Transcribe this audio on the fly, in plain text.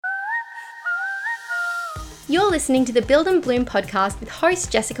You're listening to the Build and Bloom podcast with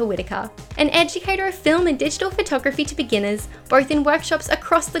host Jessica Whitaker, an educator of film and digital photography to beginners, both in workshops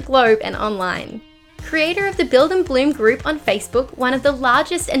across the globe and online. Creator of the Build and Bloom group on Facebook, one of the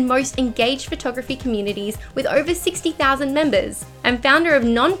largest and most engaged photography communities with over 60,000 members, and founder of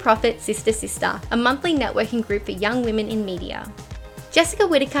non-profit Sister Sister, a monthly networking group for young women in media. Jessica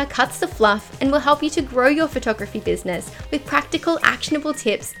Whitaker cuts the fluff and will help you to grow your photography business with practical, actionable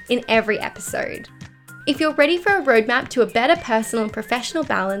tips in every episode. If you're ready for a roadmap to a better personal and professional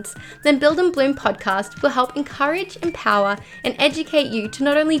balance, then Build and Bloom podcast will help encourage, empower, and educate you to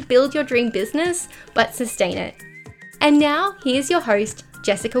not only build your dream business, but sustain it. And now, here's your host,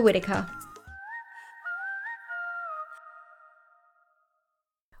 Jessica Whitaker.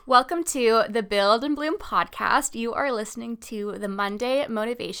 Welcome to the Build and Bloom podcast. You are listening to the Monday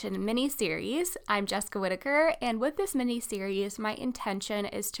Motivation mini-series. I'm Jessica Whitaker, and with this mini-series, my intention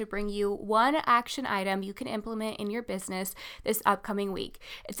is to bring you one action item you can implement in your business this upcoming week.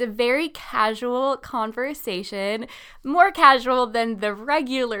 It's a very casual conversation, more casual than the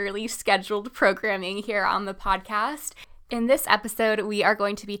regularly scheduled programming here on the podcast. In this episode, we are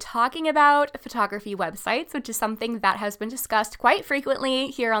going to be talking about photography websites, which is something that has been discussed quite frequently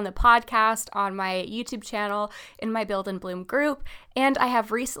here on the podcast, on my YouTube channel, in my Build and Bloom group, and I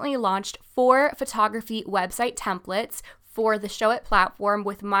have recently launched 4 photography website templates for the Showit platform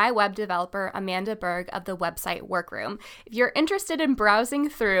with my web developer, Amanda Berg of the Website Workroom. If you're interested in browsing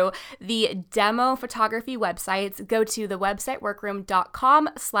through the demo photography websites, go to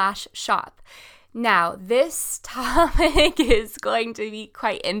thewebsiteworkroom.com/shop. Now, this topic is going to be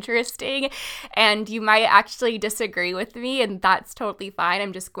quite interesting, and you might actually disagree with me, and that's totally fine.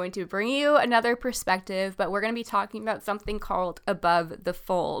 I'm just going to bring you another perspective, but we're going to be talking about something called above the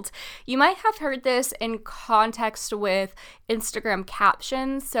fold. You might have heard this in context with Instagram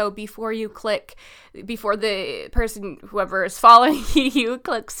captions. So before the person, whoever is following you,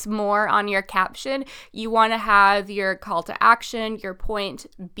 clicks more on your caption, you want to have your call to action, your point,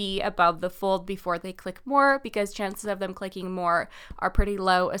 be above the fold before they click more, because chances of them clicking more are pretty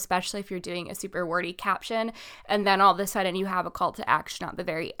low, especially if you're doing a super wordy caption, and then all of a sudden you have a call to action at the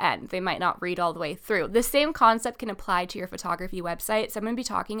very end. They might not read all the way through. The same concept can apply to your photography website. So I'm going to be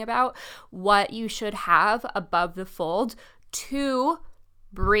talking about what you should have above the fold to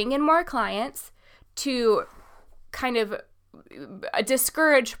bring in more clients, to kind of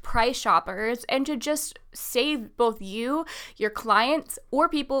discourage price shoppers, and to just save both you, your clients, or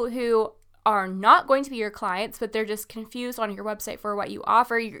people who are not going to be your clients, but they're just confused on your website for what you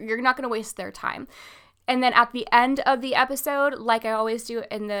offer. You're not going to waste their time. And then at the end of the episode, like I always do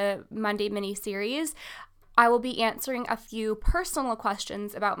in the Monday mini series, I will be answering a few personal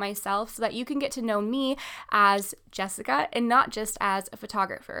questions about myself so that you can get to know me as Jessica and not just as a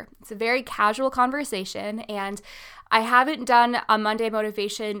photographer. It's a very casual conversation, and I haven't done a Monday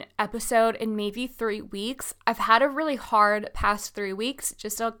Motivation episode in maybe 3 weeks. I've had a really hard past 3 weeks,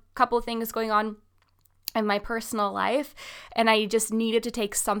 just a couple of things going on in my personal life, and I just needed to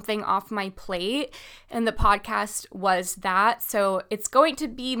take something off my plate, and the podcast was that. So it's going to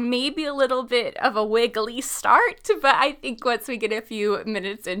be maybe a little bit of a wiggly start, but I think once we get a few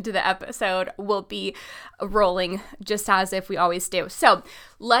minutes into the episode, we'll be rolling just as if we always do. So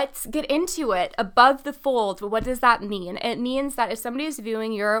let's get into it. Above the fold, what does that mean? It means that if somebody is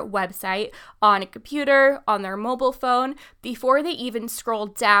viewing your website on a computer, on their mobile phone, before they even scroll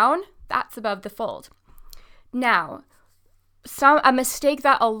down, that's above the fold. Now, a mistake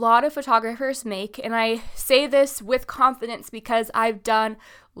that a lot of photographers make, and I say this with confidence because I've done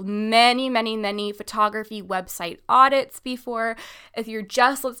many photography website audits before. If you're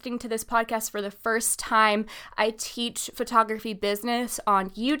just listening to this podcast for the first time, I teach photography business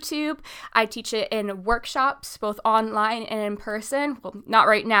on YouTube. I teach it in workshops, both online and in person. Well, not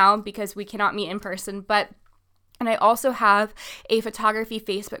right now because we cannot meet in person, and I also have a photography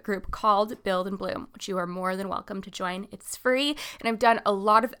Facebook group called Build and Bloom, which you are more than welcome to join. It's free, and I've done a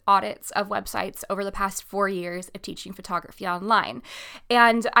lot of audits of websites over the past 4 years of teaching photography online.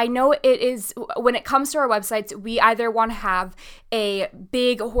 And I know it is, when it comes to our websites, we either want to have a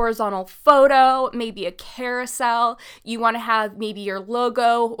big horizontal photo, maybe a carousel, you want to have maybe your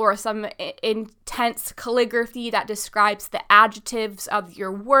logo or some intense calligraphy that describes the adjectives of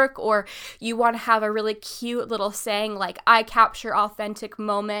your work, or you want to have a really cute little saying like, I capture authentic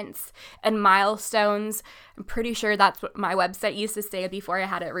moments and milestones. I'm pretty sure that's what my website used to say before I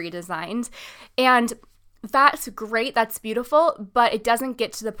had it redesigned. And that's great, that's beautiful, but it doesn't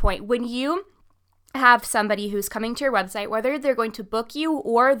get to the point. When you have somebody who's coming to your website, whether they're going to book you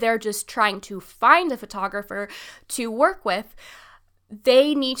or they're just trying to find a photographer to work with,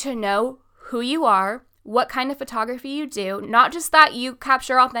 they need to know who you are, what kind of photography you do, not just that you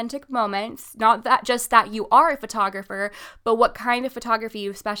capture authentic moments, not that just that you are a photographer, but what kind of photography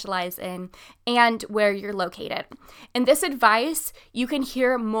you specialize in and where you're located. And this advice you can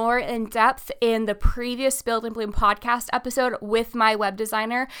hear more in depth in the previous Build and Bloom podcast episode with my web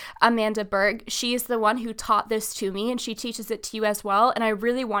designer, Amanda Berg. She is the one who taught this to me, and she teaches it to you as well. And I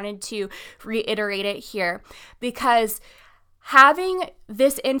really wanted to reiterate it here because having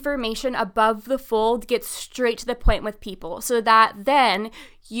this information above the fold gets straight to the point with people so that then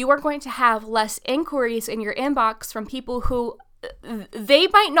you are going to have less inquiries in your inbox from people who they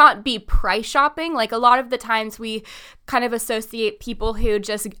might not be price shopping. Like a lot of the times we kind of associate people who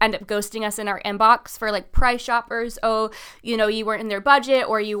just end up ghosting us in our inbox for like price shoppers. Oh, you weren't in their budget,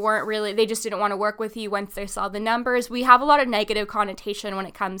 or they just didn't want to work with you once they saw the numbers. We have a lot of negative connotation when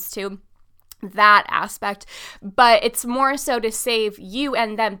it comes to that aspect, but it's more so to save you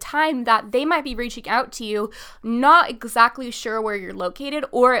and them time that they might be reaching out to you not exactly sure where you're located,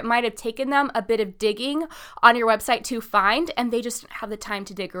 or it might have taken them a bit of digging on your website to find and they just don't have the time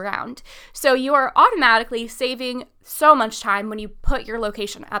to dig around. So you are automatically saving so much time when you put your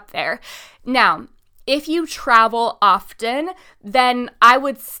location up there. Now, if you travel often, then I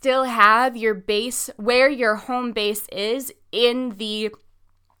would still have your base where your home base is in the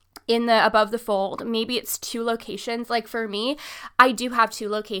above the fold. Maybe it's 2 locations. Like for me, I do have 2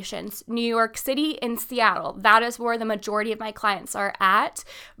 locations, New York City and Seattle. That is where the majority of my clients are at.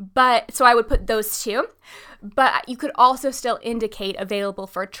 But so I would put those 2. But you could also still indicate available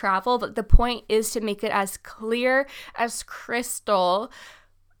for travel. But the point is to make it as clear as crystal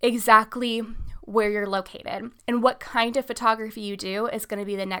exactly where you're located. And what kind of photography you do is going to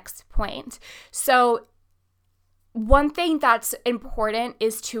be the next point. So one thing that's important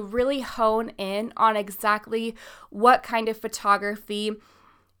is to really hone in on exactly what kind of photography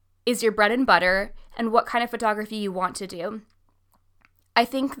is your bread and butter and what kind of photography you want to do. I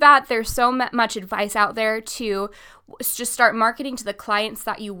think that there's so much advice out there to just start marketing to the clients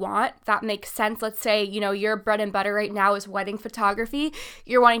that you want. That makes sense. Let's say, your bread and butter right now is wedding photography.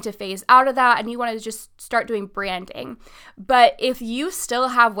 You're wanting to phase out of that and you want to just start doing branding. But if you still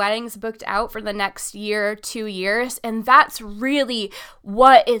have weddings booked out for the next year, 2 years, and that's really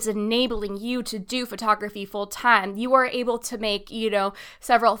what is enabling you to do photography full time, you are able to make,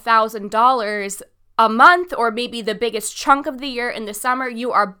 several $1,000s a month, or maybe the biggest chunk of the year in the summer,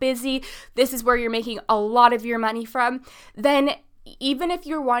 you are busy, this is where you're making a lot of your money from, then even if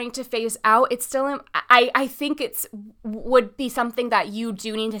you're wanting to phase out, it's still, I think would be something that you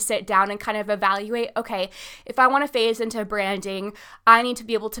do need to sit down and kind of evaluate. Okay, if I want to phase into branding, I need to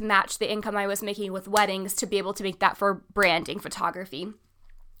be able to match the income I was making with weddings to be able to make that for branding photography.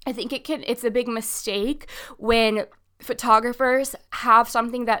 I think it's a big mistake when photographers have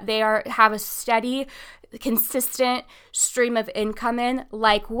something that have a steady, consistent stream of income in,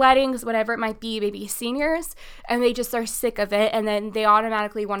 like weddings, whatever it might be, maybe seniors, and they just are sick of it, and then they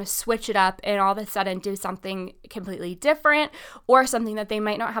automatically want to switch it up and all of a sudden do something completely different, or something that they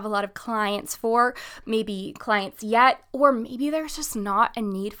might not have a lot of clients for, maybe clients yet, or maybe there's just not a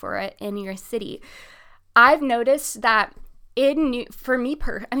need for it in your city. I've noticed that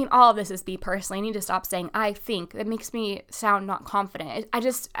all of this is me personally. I need to stop saying I think. That makes me sound not confident.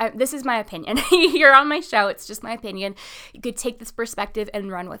 This is my opinion. You're on my show. It's just my opinion. You could take this perspective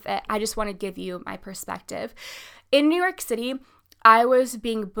and run with it. I just want to give you my perspective. In New York City, I was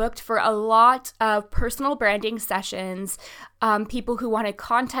being booked for a lot of personal branding sessions, people who wanted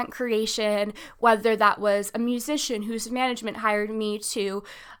content creation, whether that was a musician whose management hired me to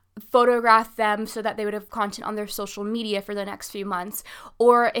photograph them so that they would have content on their social media for the next few months,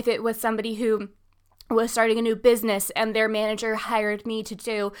 or if it was somebody who was starting a new business and their manager hired me to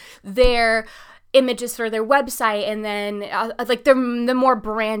do their images for their website, and then the more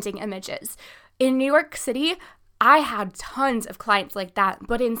branding images. In New York City, I had tons of clients like that,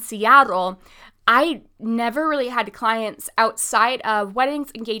 but in Seattle, I never really had clients outside of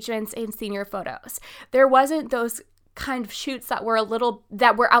weddings, engagements, and senior photos. There wasn't those kind of shoots that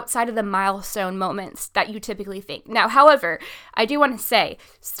were outside of the milestone moments that you typically think. Now, however, I do want to say,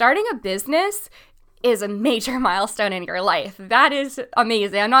 starting a business is a major milestone in your life. That is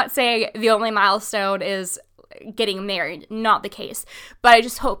amazing. I'm not saying the only milestone is getting married, not the case. But I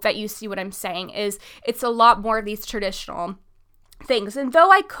just hope that you see what I'm saying is it's a lot more of these traditional things. And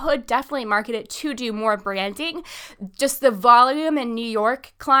though I could definitely market it to do more branding, just the volume in New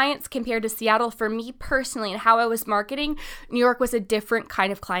York clients compared to Seattle, for me personally and how I was marketing, New York was a different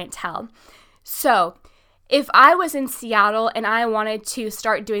kind of clientele. So If I was in Seattle and I wanted to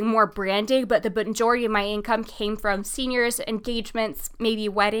start doing more branding, but the majority of my income came from seniors, engagements, maybe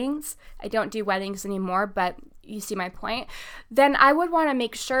weddings. I don't do weddings anymore, but you see my point. Then I would want to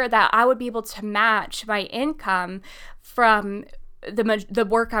make sure that I would be able to match my income from the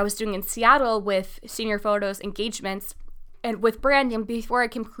work I was doing in Seattle with senior photos, engagements, and with branding before I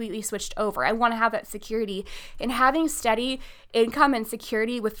completely switched over. I want to have that security. And having steady income and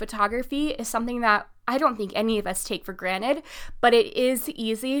security with photography is something that I don't think any of us take for granted, but it is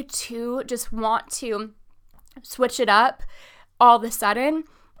easy to just want to switch it up all of a sudden.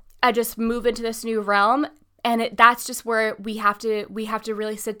 I just move into this new realm. And that's just where we have to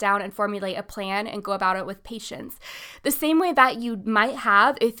really sit down and formulate a plan and go about it with patience. The same way that you might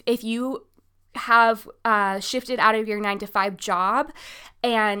have if you have shifted out of your 9-to-5 job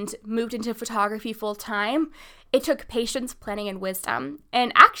and moved into photography full time. It took patience, planning, and wisdom.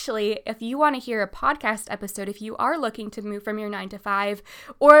 And actually, if you want to hear a podcast episode, if you are looking to move from your 9-to-5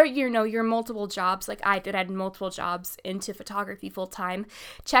 or, your multiple jobs, like I did, I had multiple jobs into photography full time,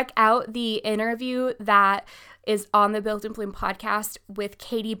 check out the interview that is on the Build and Bloom podcast with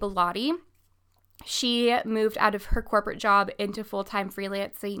Katie Bellotti. She moved out of her corporate job into full-time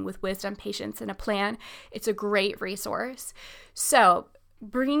freelancing with wisdom, patience, and a plan. It's a great resource. So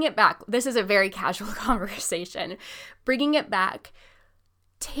bringing it back, this is a very casual conversation. Bringing it back,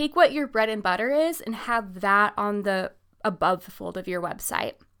 take what your bread and butter is and have that on the above the fold of your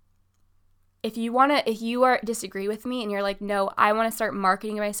website. If you disagree with me and you're like, no, I want to start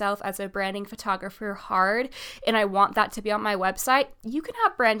marketing myself as a branding photographer hard, and I want that to be on my website, you can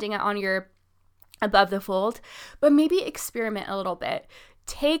have branding on your above the fold, but maybe experiment a little bit.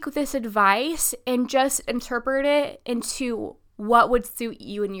 Take this advice and just interpret it into what would suit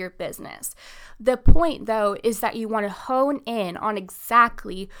you and your business. The point, though, is that you want to hone in on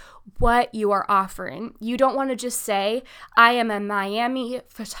exactly what you are offering. You don't want to just say, I am a Miami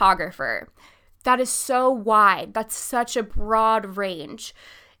photographer. That is so wide. That's such a broad range.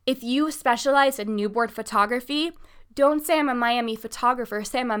 If you specialize in newborn photography, don't say I'm a Miami photographer.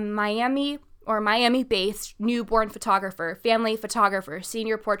 Say I'm a Miami-based newborn photographer, family photographer,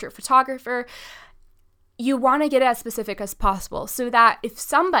 senior portrait photographer. You want to get as specific as possible so that if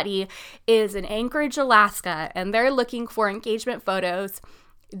somebody is in Anchorage, Alaska, and they're looking for engagement photos,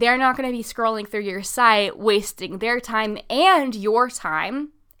 they're not going to be scrolling through your site, wasting their time and your time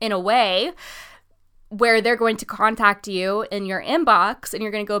in a way where they're going to contact you in your inbox and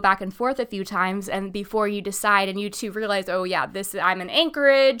you're going to go back and forth a few times, and before you decide and you two realize, oh yeah, I'm in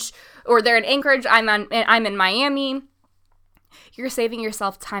Anchorage, or they're in Anchorage, I'm in Miami. You're saving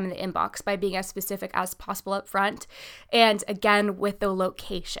yourself time in the inbox by being as specific as possible up front, and again with the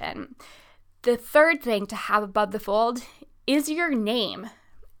location. The third thing to have above the fold is your name.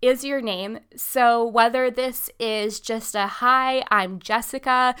 So whether this is just a hi, I'm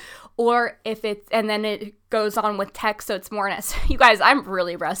Jessica, or if it's, and then it goes on with text, so it's more an you guys, I'm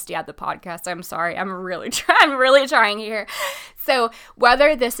really rusty at the podcast. I'm sorry. I'm really trying here. So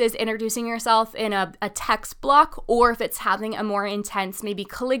whether this is introducing yourself in a text block, or if it's having a more intense, maybe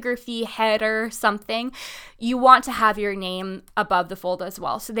calligraphy header, something, you want to have your name above the fold as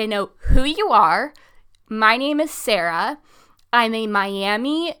well. So they know who you are. My name is Sarah. I'm a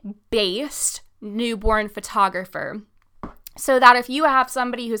Miami-based newborn photographer. So that if you have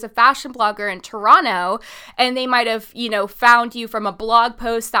somebody who's a fashion blogger in Toronto and they might have, found you from a blog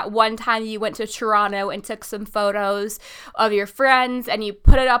post that one time you went to Toronto and took some photos of your friends and you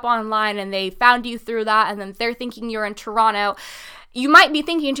put it up online and they found you through that, and then they're thinking you're in Toronto, you might be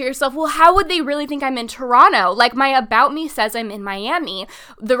thinking to yourself, well, how would they really think I'm in Toronto? Like, my About Me says I'm in Miami.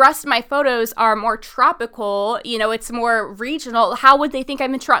 The rest of my photos are more tropical, it's more regional. How would they think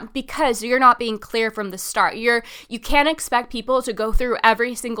I'm in Toronto? Because you're not being clear from the start. You can't expect people to go through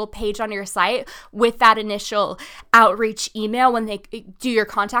every single page on your site with that initial outreach email when they do your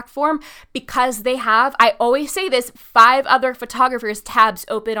contact form, because they have, I always say this, 5 other photographers tabs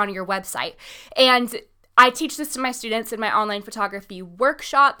open on your website. And I teach this to my students in my online photography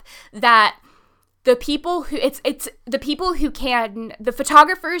workshop, that the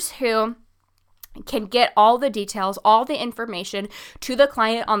photographers who can get all the details, all the information to the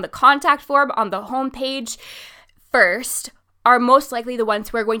client on the contact form, on the homepage first, are most likely the ones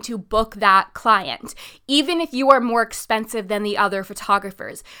who are going to book that client, even if you are more expensive than the other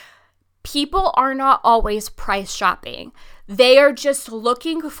photographers. People are not always price shopping. They are just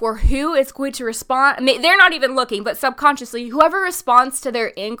looking for who is going to respond. I mean, they're not even looking, but subconsciously, whoever responds to their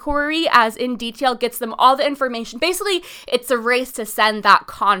inquiry as in detail gets them all the information. Basically, it's a race to send that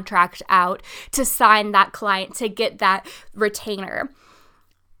contract out, to sign that client, to get that retainer.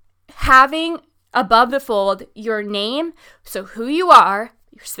 Having above the fold, your name, so who you are,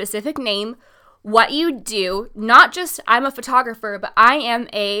 your specific name, what you do, not just I'm a photographer, but I am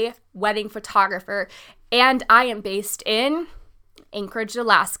a wedding photographer, and I am based in Anchorage,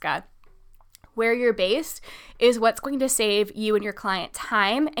 Alaska. Where you're based is what's going to save you and your client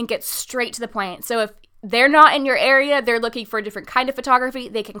time and get straight to the point. So if they're not in your area, they're looking for a different kind of photography,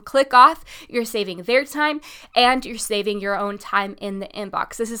 they can click off, you're saving their time, and you're saving your own time in the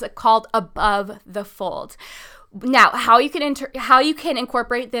inbox. This is called above the fold. Now, how you can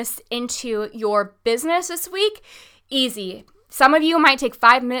incorporate this into your business this week? Easy. Some of you, it might take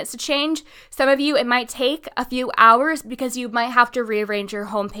 5 minutes to change. Some of you, it might take a few hours because you might have to rearrange your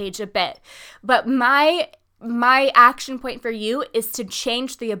homepage a bit. But my action point for you is to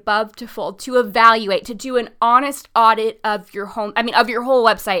change the above to fold, to evaluate, to do an honest audit of your of your whole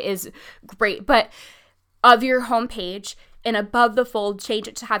website is great, but of your homepage, and above the fold, change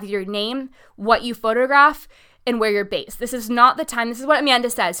it to have your name, what you photograph, and where you're based. This is not the time. This is what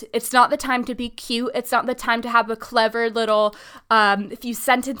Amanda says. It's not the time to be cute. It's not the time to have a clever little few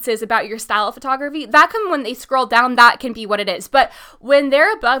sentences about your style of photography. That can, when they scroll down, that can be what it is. But when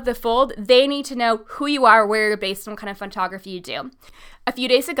they're above the fold, they need to know who you are, where you're based, and what kind of photography you do. A few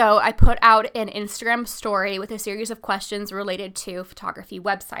days ago, I put out an Instagram story with a series of questions related to photography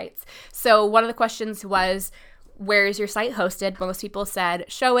websites. So one of the questions was, where is your site hosted? Most people said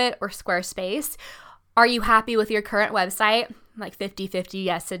Showit or Squarespace. Are you happy with your current website? Like 50-50,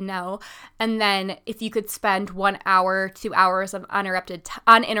 yes and no. And then if you could spend 1 hour, 2 hours of uninterrupted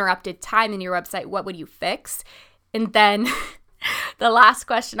time in your website, what would you fix? And then the last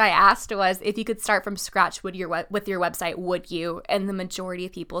question I asked was, if you could start from scratch with your website, would you? And the majority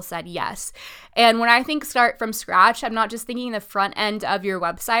of people said yes. And when I think start from scratch, I'm not just thinking the front end of your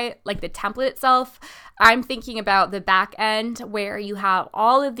website, like the template itself. I'm thinking about the back end where you have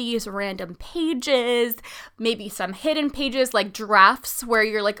all of these random pages, maybe some hidden pages like drafts where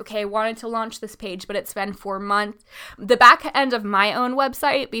you're like, okay, I wanted to launch this page, but it's been 4 months. The back end of my own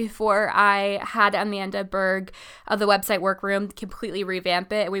website before I had Amanda Berg of the Website Workroom completely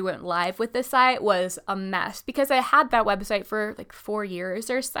revamp it and we went live with the site was a mess because I had that website for like 4 years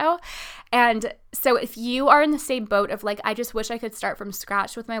or so. And so if you are in the same boat of like, I just wish I could start from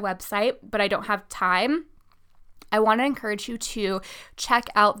scratch with my website, but I don't have time, I want to encourage you to check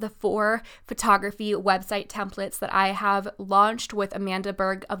out the 4 photography website templates that I have launched with Amanda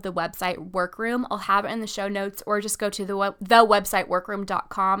Berg of the Website Workroom. I'll have it in the show notes, or just go to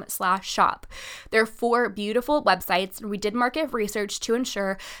thewebsiteworkroom.com/shop. There are 4 beautiful websites, and we did market research to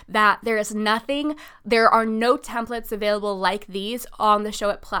ensure that there are no templates available like these on the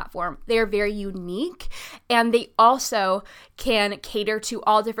Showit platform. They are very unique, and they also can cater to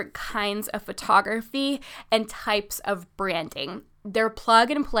all different kinds of photography and types of branding. They're plug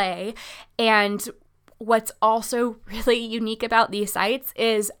and play, and what's also really unique about these sites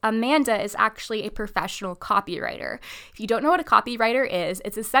is Amanda is actually a professional copywriter. If you don't know what a copywriter is,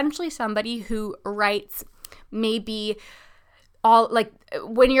 it's essentially somebody who writes maybe all, like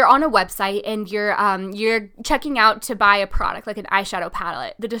when you're on a website and you're checking out to buy a product like an eyeshadow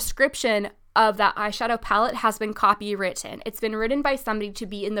palette, the description of that eyeshadow palette has been copywritten. It's been written by somebody to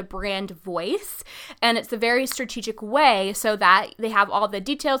be in the brand voice, and it's a very strategic way so that they have all the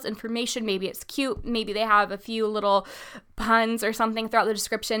details, information. Maybe it's cute, maybe they have a few little puns or something throughout the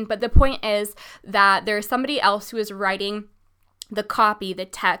description, but the point is that there's somebody else who is writing the copy, the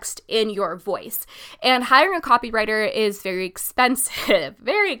text in your voice. And hiring a copywriter is very expensive,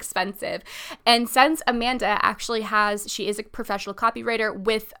 very expensive. And since Amanda she is a professional copywriter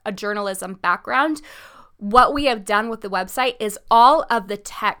with a journalism background, what we have done with the website is all of the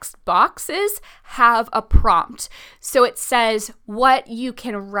text boxes have a prompt. So it says what you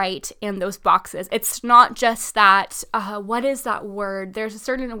can write in those boxes. It's not just that, what is that word? There's a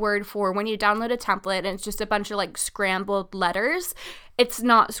certain word for when you download a template and it's just a bunch of like scrambled letters. It's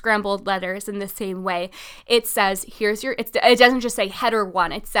not scrambled letters in the same way. It says, it doesn't just say header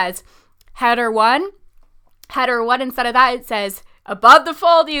 1. It says header 1. Instead of that, it says above the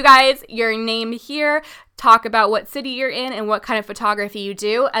fold, you guys, your name here, talk about what city you're in and what kind of photography you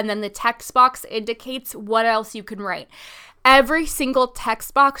do, and then the text box indicates what else you can write. Every single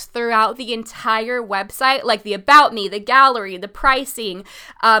text box throughout the entire website, like the about me, the gallery, the pricing,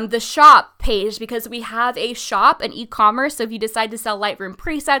 the shop page, because we have a shop, an e-commerce. So if you decide to sell Lightroom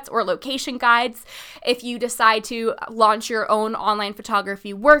presets or location guides, if you decide to launch your own online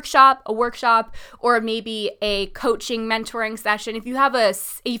photography workshop, or maybe a coaching mentoring session, if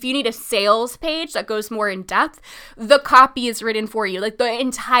you need a sales page that goes more in depth, the copy is written for you, like the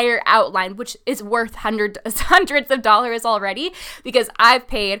entire outline, which is worth hundreds of dollars already because I've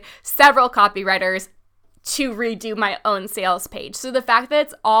paid several copywriters to redo my own sales page. So the fact that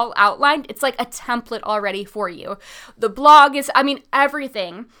it's all outlined, it's like a template already for you. The blog is,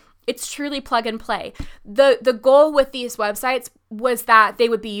 everything. It's truly plug and play. The goal with these websites was that they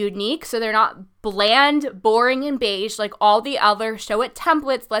would be unique, so they're not bland, boring, and beige like all the other show it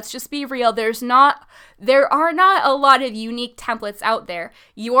templates. Let's just be real. There are not a lot of unique templates out there.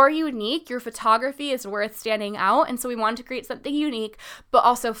 You're unique. Your photography is worth standing out, and so we wanted to create something unique, but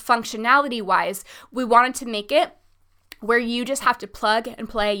also functionality-wise, we wanted to make it where you just have to plug and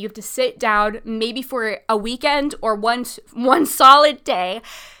play. You have to sit down maybe for a weekend or one solid day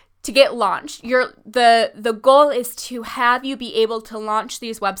to get launched. The goal is to have you be able to launch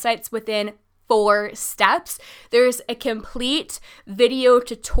these websites within 4 steps. There's a complete video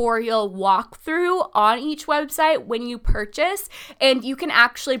tutorial walkthrough on each website when you purchase, and you can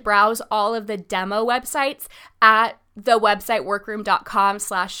actually browse all of the demo websites at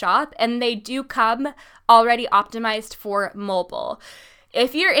thewebsiteworkroom.com/shop, and they do come already optimized for mobile.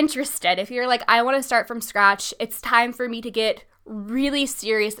 If you're interested, if you're like, I want to start from scratch, it's time for me to get really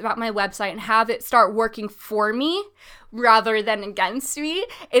serious about my website and have it start working for me rather than against me.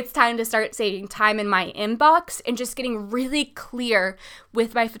 It's time to start saving time in my inbox and just getting really clear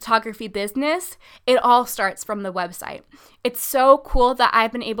with my photography business. It all starts from the website. It's so cool that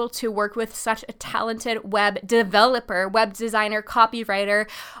I've been able to work with such a talented web developer, web designer, copywriter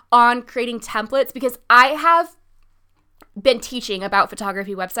on creating templates, because I have been teaching about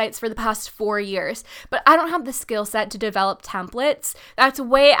photography websites for the past 4 years, but I don't have the skill set to develop templates. That's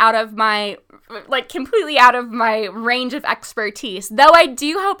way out of my, completely out of my range of expertise, though I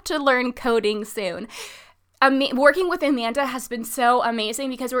do hope to learn coding soon. Working with Amanda has been so amazing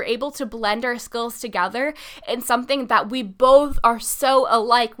because we're able to blend our skills together in something that we both are so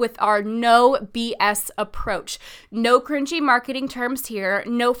alike with, our no BS approach. No cringy marketing terms here,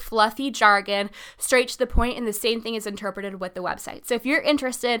 no fluffy jargon, straight to the point, and the same thing is interpreted with the website. So if you're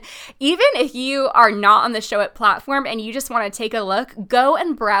interested, even if you are not on the Show It platform and you just want to take a look, go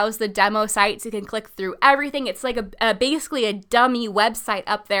and browse the demo sites. You can click through everything. It's like basically a dummy website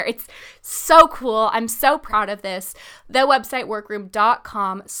up there. It's so cool. I'm so proud of this.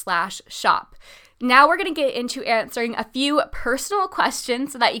 thewebsiteworkroom.com/shop. Now we're going to get into answering a few personal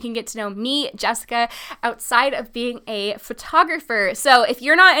questions so that you can get to know me, Jessica, outside of being a photographer. So if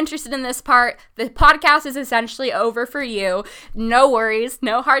you're not interested in this part, the podcast is essentially over for you. No worries,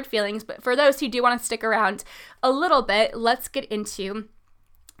 no hard feelings. But for those who do want to stick around a little bit, let's get into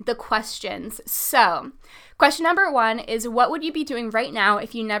the questions. So, question number 1 is, what would you be doing right now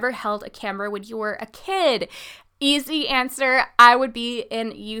if you never held a camera when you were a kid? Easy answer, I would be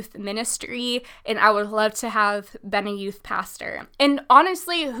in youth ministry, and I would love to have been a youth pastor. And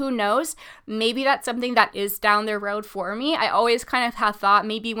honestly, who knows? Maybe that's something that is down the road for me. I always kind of have thought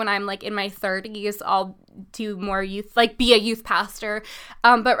maybe when I'm in my 30s, I'll do more youth, be a youth pastor.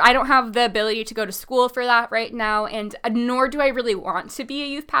 But I don't have the ability to go to school for that right now, and nor do I really want to be a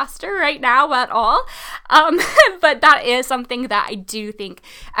youth pastor right now at all. But that is something that I do think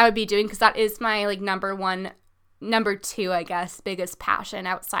I would be doing, because that is my number 2, I guess, biggest passion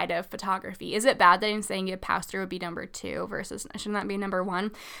outside of photography. Is it bad that I'm saying a pastor would be number 2 versus, shouldn't that be number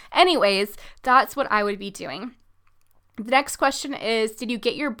 1? Anyways, that's what I would be doing. The next question is, did you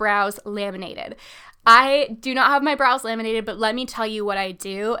get your brows laminated? I do not have my brows laminated, but let me tell you what I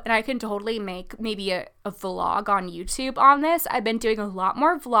do, and I can totally make maybe a vlog on YouTube on this. I've been doing a lot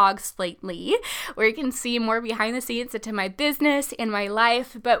more vlogs lately where you can see more behind the scenes into my business and my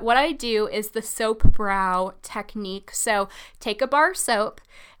life, but what I do is the soap brow technique. So take a bar of soap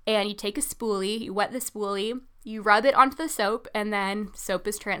and you take a spoolie, you wet the spoolie, you rub it onto the soap, and then soap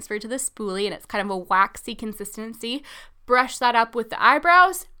is transferred to the spoolie, and it's kind of a waxy consistency. Brush that up with the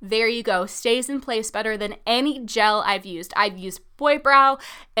eyebrows. There you go. Stays in place better than any gel I've used. I've used Boy Brow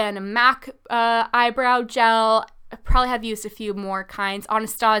and a MAC eyebrow gel. I probably have used a few more kinds.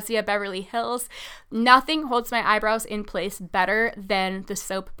 Anastasia, Beverly Hills. Nothing holds my eyebrows in place better than the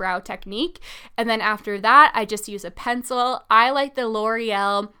soap brow technique. And then after that, I just use a pencil. I like the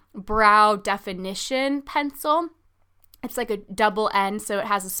L'Oreal Brow Definition pencil. It's like a double end, so it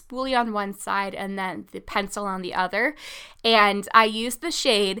has a spoolie on one side and then the pencil on the other. And I use the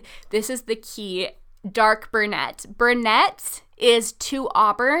shade, this is the key, dark brunette. Brunette is too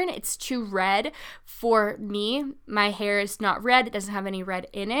auburn, it's too red for me. My hair is not red, it doesn't have any red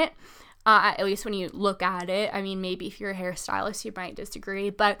in it. at least when you look at it. I mean, maybe if you're a hairstylist, you might disagree,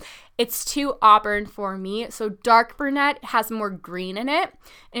 but it's too auburn for me. So dark brunette has more green in it,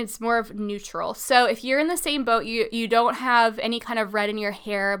 and it's more of neutral. So if you're in the same boat, you don't have any kind of red in your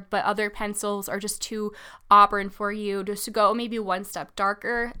hair, but other pencils are just too auburn for you, just to go maybe one step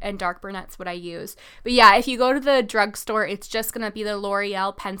darker, and dark brunette's what I use. But yeah, if you go to the drugstore, it's just gonna be the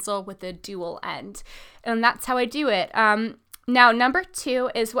L'Oreal pencil with a dual end, and that's how I do it. Now, number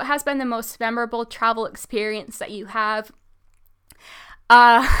 2 is, what has been the most memorable travel experience that you have?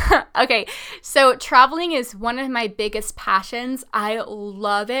 Okay, so traveling is one of my biggest passions. I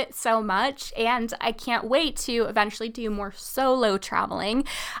love it so much, and I can't wait to eventually do more solo traveling.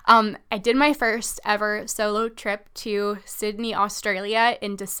 I did my first ever solo trip to Sydney, Australia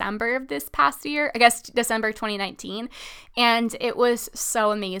in December of this past year, I guess December 2019, and it was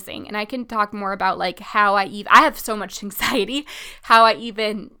so amazing. And I can talk more about like how I have so much anxiety, how I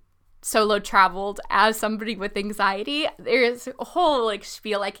even solo traveled as somebody with anxiety. There's a whole like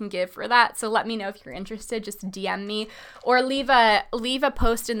spiel I can give for that, so let me know if you're interested. Just DM me or leave a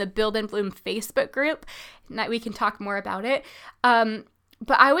post in the Build and Bloom Facebook group, and that we can talk more about it. But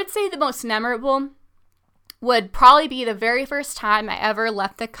I would say the most memorable would probably be the very first time I ever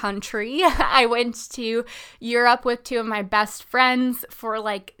left the country. I went to Europe with 2 of my best friends for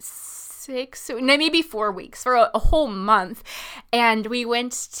like 4 weeks, for a whole month. And we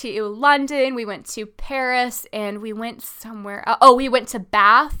went to London, we went to Paris, and we went somewhere. We went to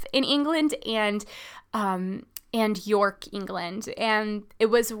Bath in England and York, England. And it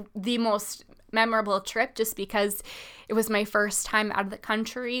was the most memorable trip just because it was my first time out of the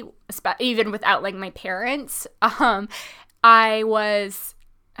country, even without like my parents. I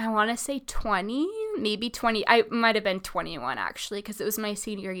want to say 20, maybe 20. I might have been 21 actually, because it was my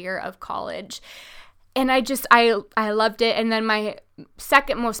senior year of college. And I loved it. And then my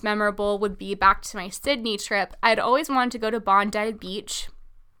second most memorable would be back to my Sydney trip. I'd always wanted to go to Bondi Beach.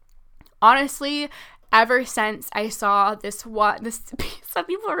 Honestly, ever since I saw this, some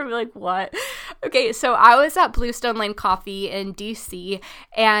people are like, what? Okay, so I was at Bluestone Lane Coffee in DC,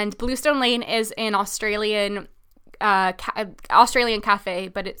 and Bluestone Lane is an Australian cafe,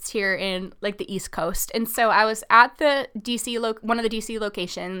 but it's here in like the East Coast. And so I was at the one of the DC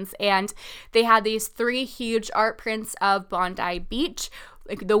locations, and they had these 3 huge art prints of Bondi Beach,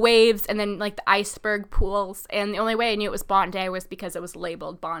 like the waves and then like the iceberg pools. And the only way I knew it was Bondi was because it was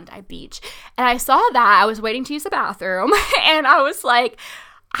labeled Bondi Beach. And I saw that. I was waiting to use the bathroom and I was like,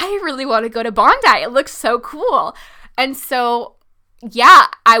 I really want to go to Bondi. It looks so cool. And so, yeah,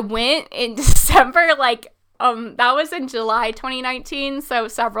 I went in December, that was in July 2019, so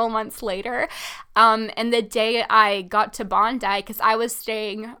several months later. And the day I got to Bondi, because I was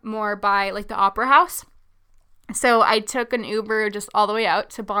staying more by like the Opera House, so I took an Uber just all the way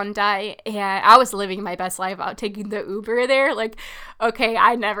out to Bondi, and I was living my best life out taking the Uber there. Like, okay,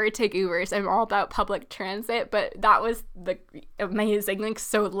 I never take Ubers. I'm all about public transit, but that was the amazing, like,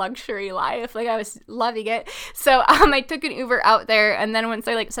 so luxury life. Like, I was loving it. So I took an Uber out there, and then once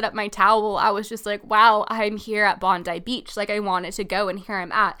I, like, set up my towel, I was just like, wow, I'm here at Bondi Beach. Like, I wanted to go, and here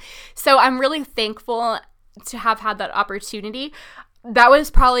I'm at. So I'm really thankful to have had that opportunity. That was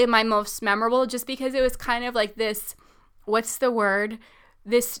probably my most memorable, just because it was kind of like this, what's the word?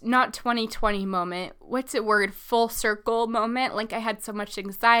 This not 2020 moment. What's the word? Full circle moment. Like, I had so much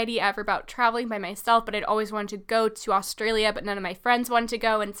anxiety ever about traveling by myself, but I'd always wanted to go to Australia, but none of my friends wanted to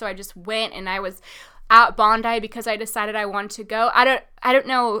go. And so I just went, and I was at Bondi because I decided I wanted to go. I don't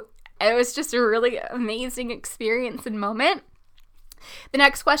know. It was just a really amazing experience and moment. The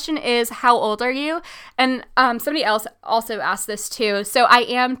next question is, how old are you? And somebody else also asked this too. So I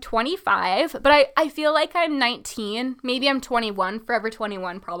am 25, but I feel like I'm 19. Maybe I'm 21, forever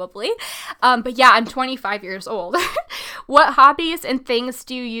 21 probably. But yeah, I'm 25 years old. What hobbies and things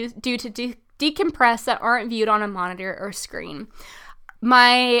do you do to decompress that aren't viewed on a monitor or screen?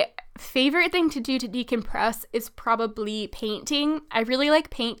 My favorite thing to do to decompress is probably painting. I really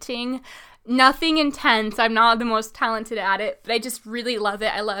like painting. Nothing intense. I'm not the most talented at it, but I just really love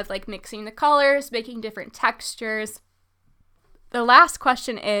it. I love like mixing the colors, making different textures. The last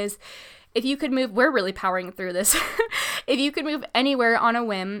question is, if you could move, we're really powering through this. If you could move anywhere on a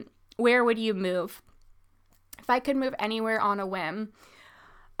whim, where would you move? If I could move anywhere on a whim,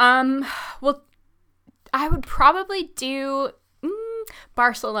 well, I would probably do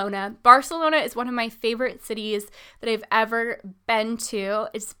Barcelona. Barcelona is one of my favorite cities that I've ever been to.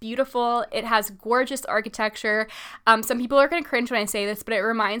 It's beautiful. It has gorgeous architecture. Some people are going to cringe when I say this, but it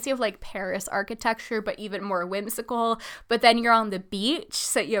reminds me of like Paris architecture, but even more whimsical. But then you're on the beach,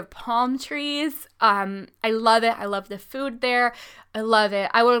 so you have palm trees. I love it. I love the food there. I love it.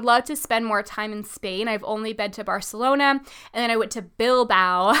 I would love to spend more time in Spain. I've only been to Barcelona, and then I went to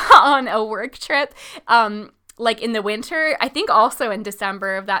Bilbao on a work trip. Like in the winter, I think also in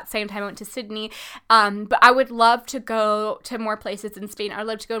December of that same time I went to Sydney. But I would love to go to more places in Spain. I would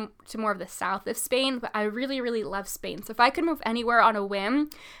love to go to more of the south of Spain, but I really, really love Spain. So if I could move anywhere on a whim,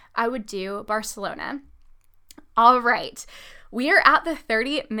 I would do Barcelona. All right. We are at the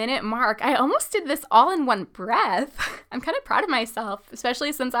 30-minute mark. I almost did this all in one breath. I'm kind of proud of myself,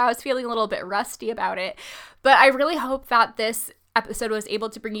 especially since I was feeling a little bit rusty about it. But I really hope that this episode was able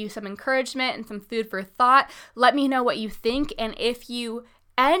to bring you some encouragement and some food for thought. Let me know what you think, and if you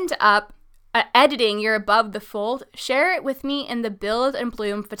end up editing your Above the Fold, share it with me in the Build and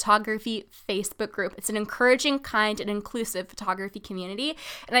Bloom Photography Facebook group. It's an encouraging, kind, and inclusive photography community,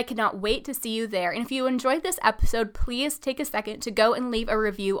 and I cannot wait to see you there. And if you enjoyed this episode, please take a second to go and leave a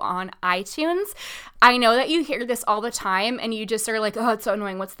review on iTunes. I know that you hear this all the time and you just are like, oh, it's so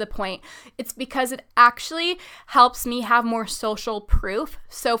annoying. What's the point? It's because it actually helps me have more social proof.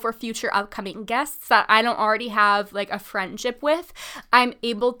 So for future upcoming guests that I don't already have like a friendship with, I'm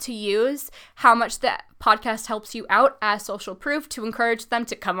able to use how much the podcast helps you out as social proof to encourage them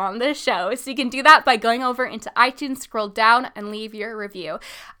to come on this show. So you can do that by going over into iTunes, scroll down, and leave your review.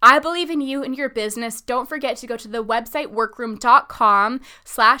 I believe in you and your business. Don't forget to go to the website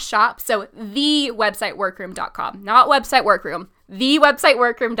workroom.com/shop. So the website workroom.com, not website workroom. The website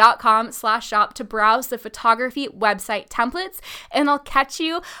workroom.com/shop to browse the photography website templates. And I'll catch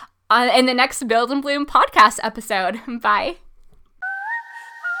you in the next Build and Bloom podcast episode. Bye.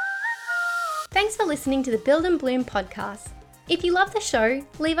 Thanks for listening to the Build and Bloom podcast. If you love the show,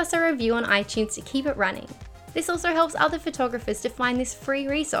 leave us a review on iTunes to keep it running. This also helps other photographers to find this free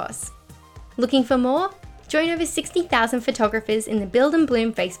resource. Looking for more? Join over 60,000 photographers in the Build and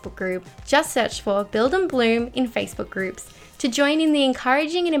Bloom Facebook group. Just search for Build and Bloom in Facebook groups to join in the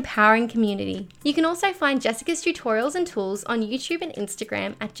encouraging and empowering community. You can also find Jessica's tutorials and tools on YouTube and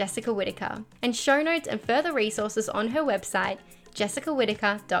Instagram at Jessica Whitaker, and show notes and further resources on her website,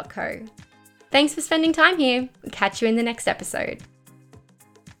 jessicawhitaker.co. Thanks for spending time here. Catch you in the next episode.